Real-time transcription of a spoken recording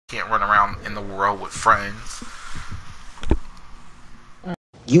can't run around in the world with friends.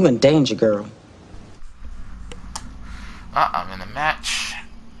 You in danger, girl. I'm in a match.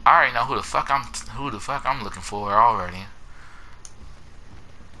 I already know who the fuck I'm looking for already.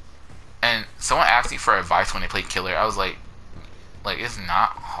 And someone asked me for advice when they played Killer. I was like it's not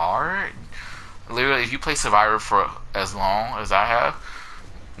hard. Literally, if you play Survivor for as long as I have,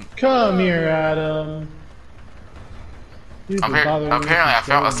 Come here, Adam. apparently I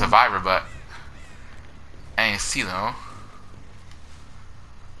found a Survivor, but I didn't see them.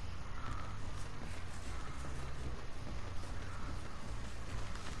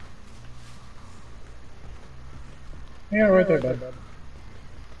 Yeah, right there, bud.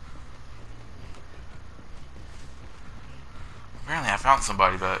 Apparently I found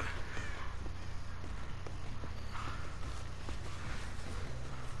somebody, but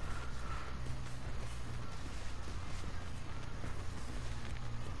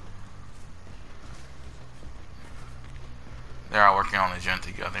they're all working on the gen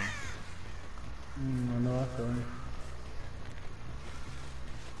together. I know that feeling.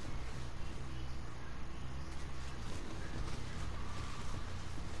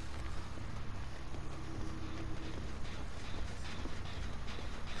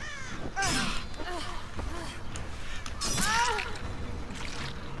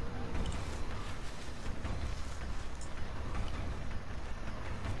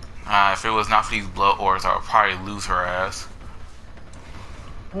 If it was not for these blood orbs, I would probably lose her ass.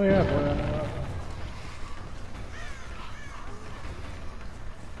 Oh yeah, boy.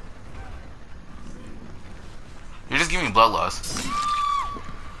 You're just giving me bloodlust.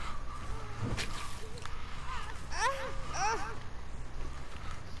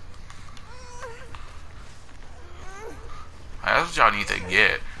 That's what y'all need to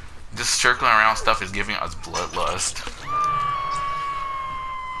get. Just circling around stuff is giving us bloodlust.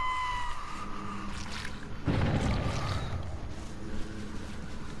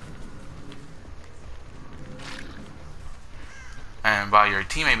 And by your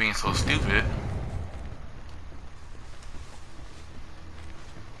teammate being so stupid,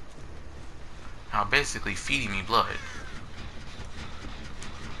 now basically feeding me blood.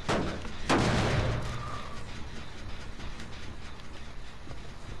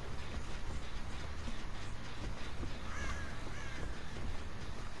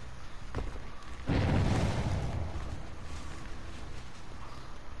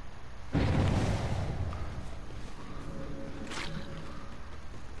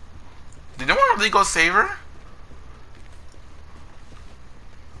 Did no one really go save her?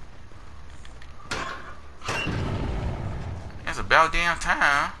 It's about damn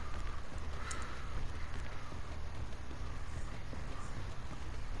time.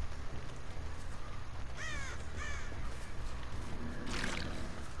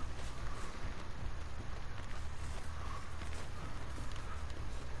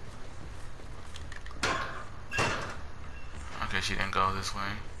 Okay, she didn't go this way.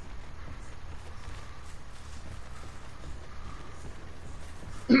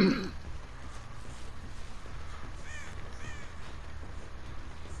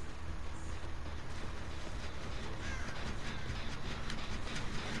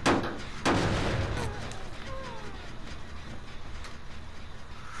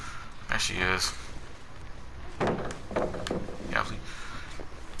 There she is. Yeah, please.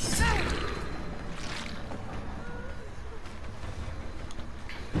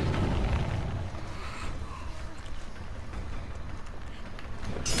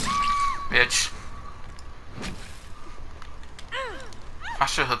 Bitch. I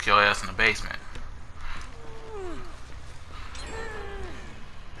should hook your ass in the basement.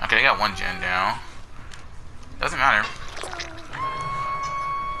 Okay, they got one gen down. Doesn't matter.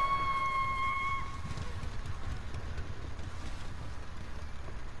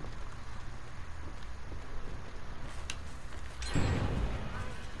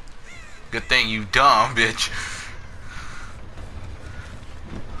 Good thing you dumb, bitch.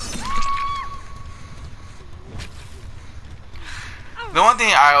 The one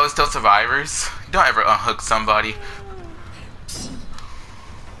thing I always tell survivors, don't ever unhook somebody.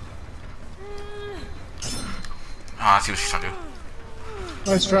 Oh, I see what she's trying to do.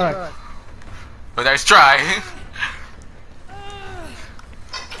 Nice try. But nice try.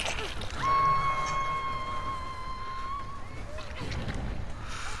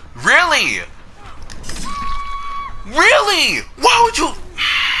 Really? Really? Why would you?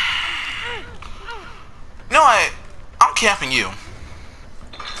 You know what? I'm camping you.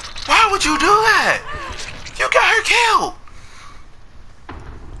 Why would you do that? You got her killed.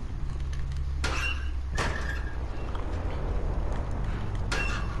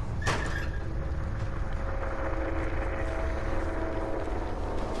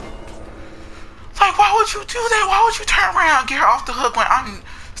 would you do that? Why would you turn around and get her off the hook when I'm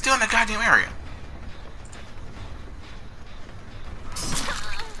still in the goddamn area?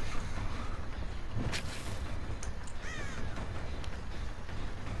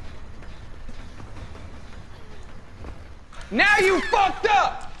 Now you fucked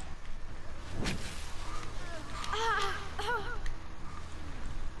up!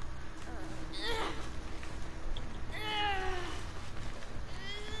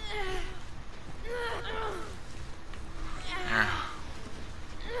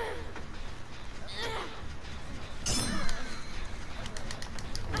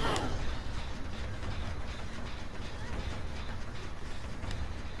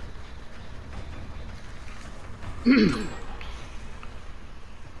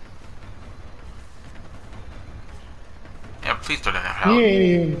 Yeah, please throw down that He pallet.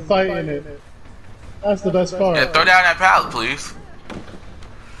 ain't even fighting it. That's the best part. Yeah, throw down that pallet, please.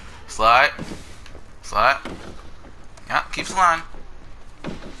 Slide. Slide. Yeah, keep sliding.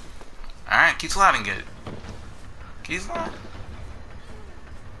 Alright, keep sliding good. Keep sliding.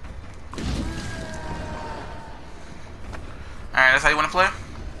 Alright, that's how you want to play?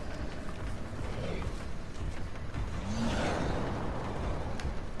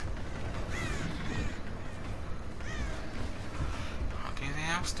 Okay,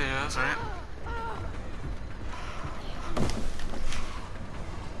 the upstairs, right?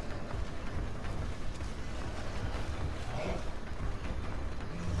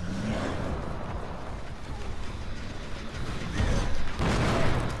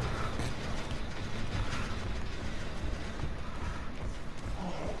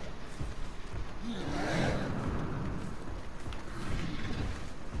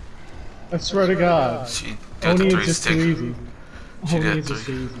 I swear to God. She did Only the it's just too 360. easy. She Only did it's just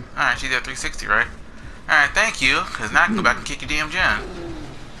too easy. Alright, she did 360, right? Alright, thank you, because now I can go back and kick your damn gen.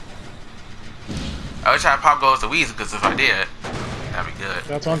 I wish I had pop goals to Weezy, because if I did, that'd be good.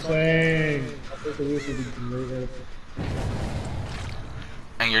 That's what I'm saying. I think the Weasel would be great.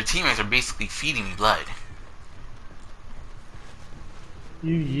 And your teammates are basically feeding me blood.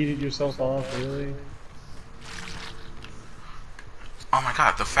 You yeeted yourself off, really? Oh my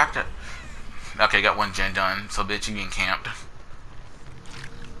god, the fact that... Okay, got one gen done, so bitch, you getting camped.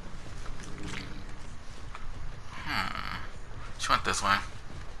 She went this way.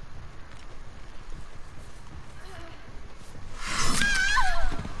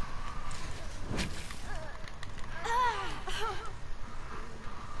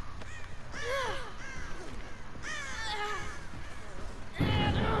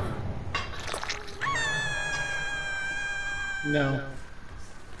 No.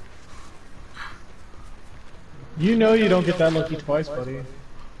 You know you don't get that lucky twice, buddy.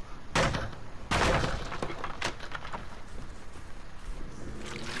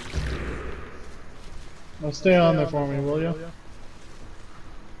 Well, stay on there for me, will you?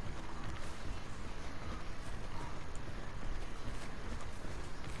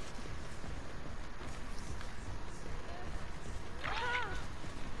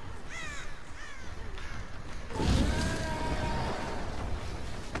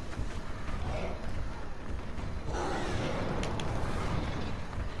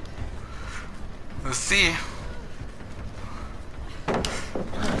 Let's see.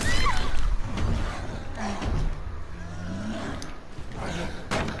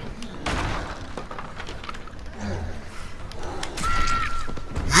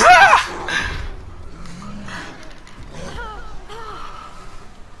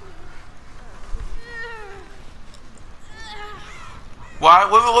 Why?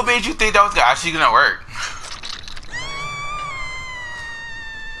 What made you think that was actually gonna work?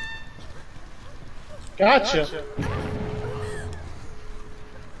 Gotcha.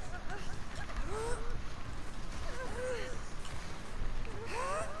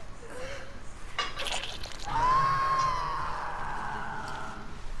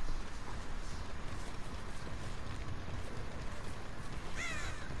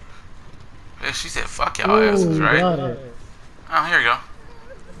 Yeah, she said, "Fuck y'all asses," Ooh, right? got it. Oh, here we go.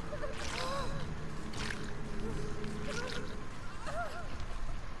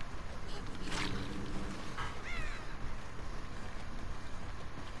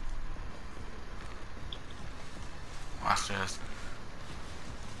 Watch this.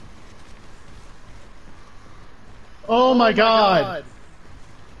 Oh my God!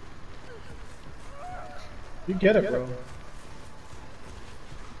 You get it, bro.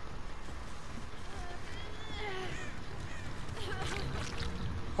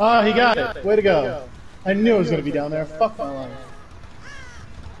 Ah, he got it. Way to go. I knew it was gonna be down there. Fuck my life.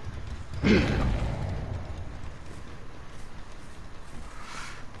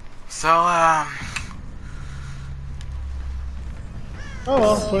 So, Oh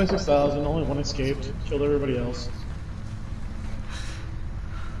well, 26,000. Only one escaped. Killed everybody else.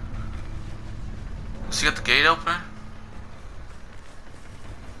 She got the gate open?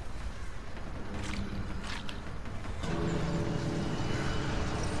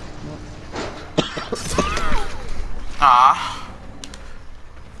 Ah.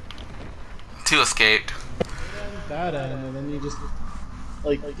 Two escaped. That end, and then you just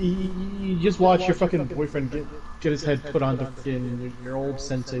like you just watch your fucking boyfriend get his head put onto fucking your old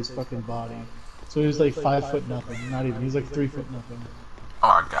sensei's fucking body. So he was like 5 foot nothing, not even. He was like 3 foot nothing. Oh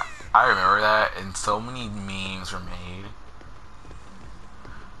my god. I remember that, and so many memes were made.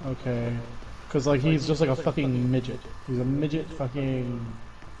 Okay, because like he's just like a fucking midget. He's a midget fucking,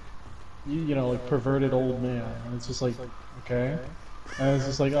 you know, like perverted old man. And it's just like, okay. And it's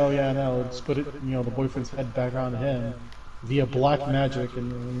just like, oh yeah, no, let's put it, you know, the boyfriend's head back on him via black magic,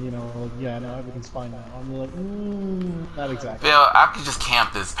 and you know, like, yeah, no, everything's fine now. I'm like, not exactly. Bill, I could just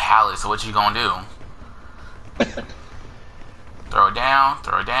camp this pallet, so what you gonna do? Throw it down,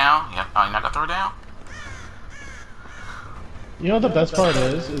 throw it down. Yeah, oh, you're not gonna throw it down? You know what the best part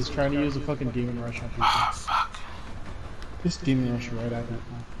is trying to use a fucking demon rush on people. Ah, fuck. Just demon rush right at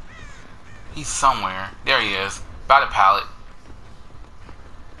people. He's somewhere. There he is. By the pallet.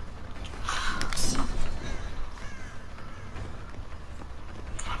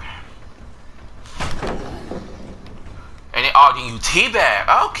 And then, oh, then you teabag.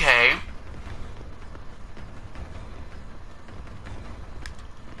 Okay.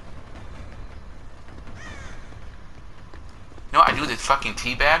 You know what I do with fucking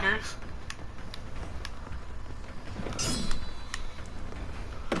teabaggers?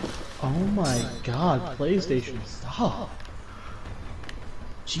 Oh my god, PlayStation, stop!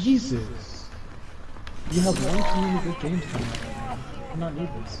 Jesus! You have one too many good games coming out. I do not need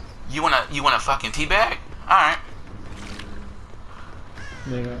this. You wanna fucking teabag? Alright.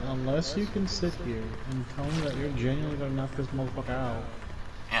 Nigga, unless you can sit here and tell me that you're genuinely gonna knock this motherfucker out.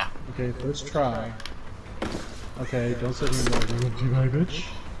 Yeah. Okay, first try. Okay, don't sit here and go, you teabag, bitch.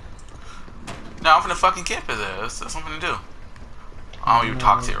 No, I'm finna fucking camp his ass. That's something to do. Oh, you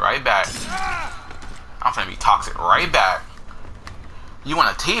toxic right back. I'm finna be toxic right back. You want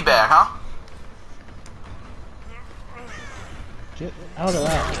a teabag, huh? Get out of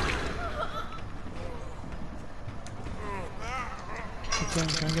that. Can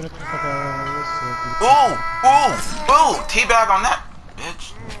I get a fuck out of this? Ooh! Teabag on that,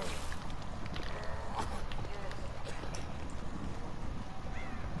 bitch.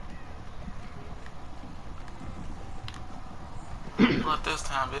 Look this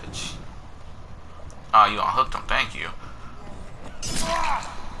time, bitch. Oh, you unhooked him. Thank you.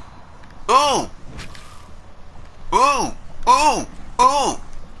 Ooh!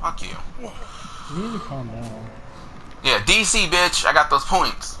 Fuck you. You need to calm down. Yeah, DC, bitch. I got those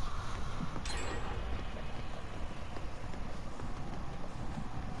points.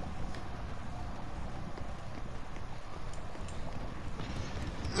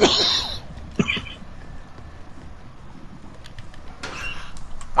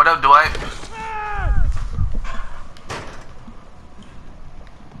 What up, Dwight?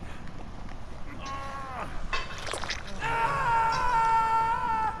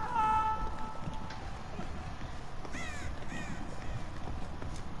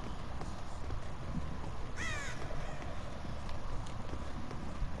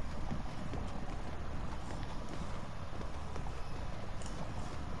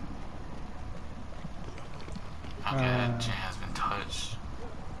 Okay, Jen has been touched.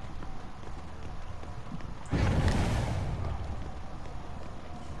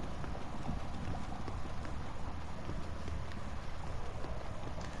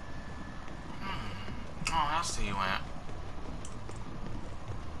 Oh, I see you went.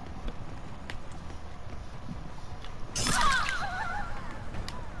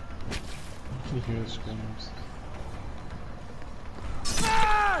 You hear the screams.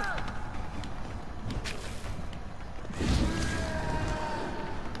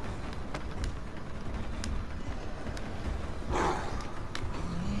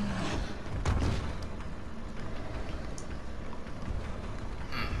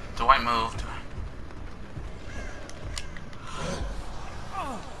 Dwight moved.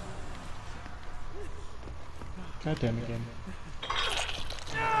 God damn it, game.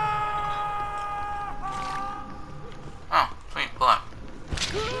 Oh, sweet, pull up.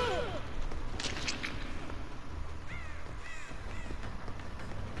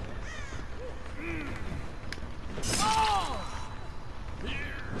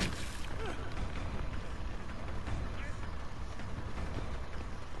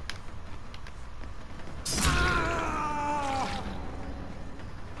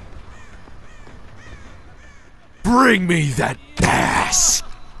 Bring me that bass!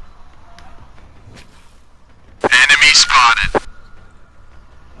 Enemy spotted.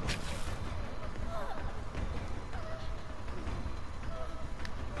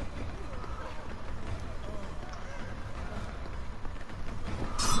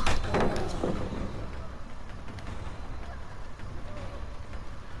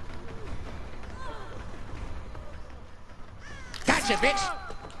 Gotcha, bitch.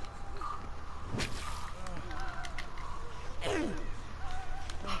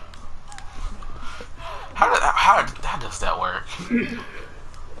 How does that work?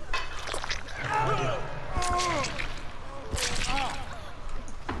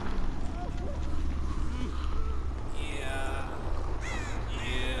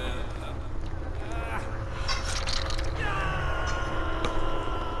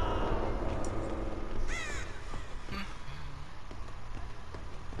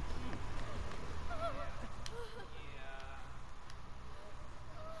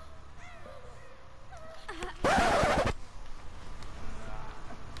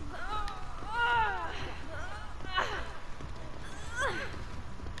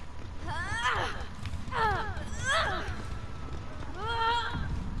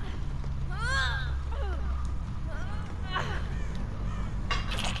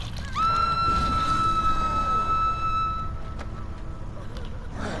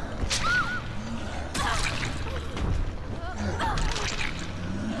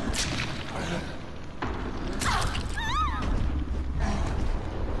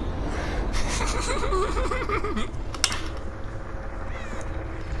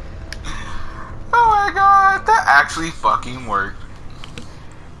 Oh my god, that actually fucking worked.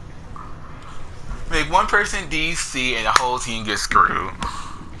 Make one person DC and the whole team gets screwed.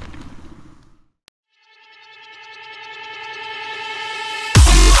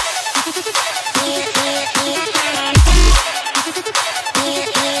 Yeah.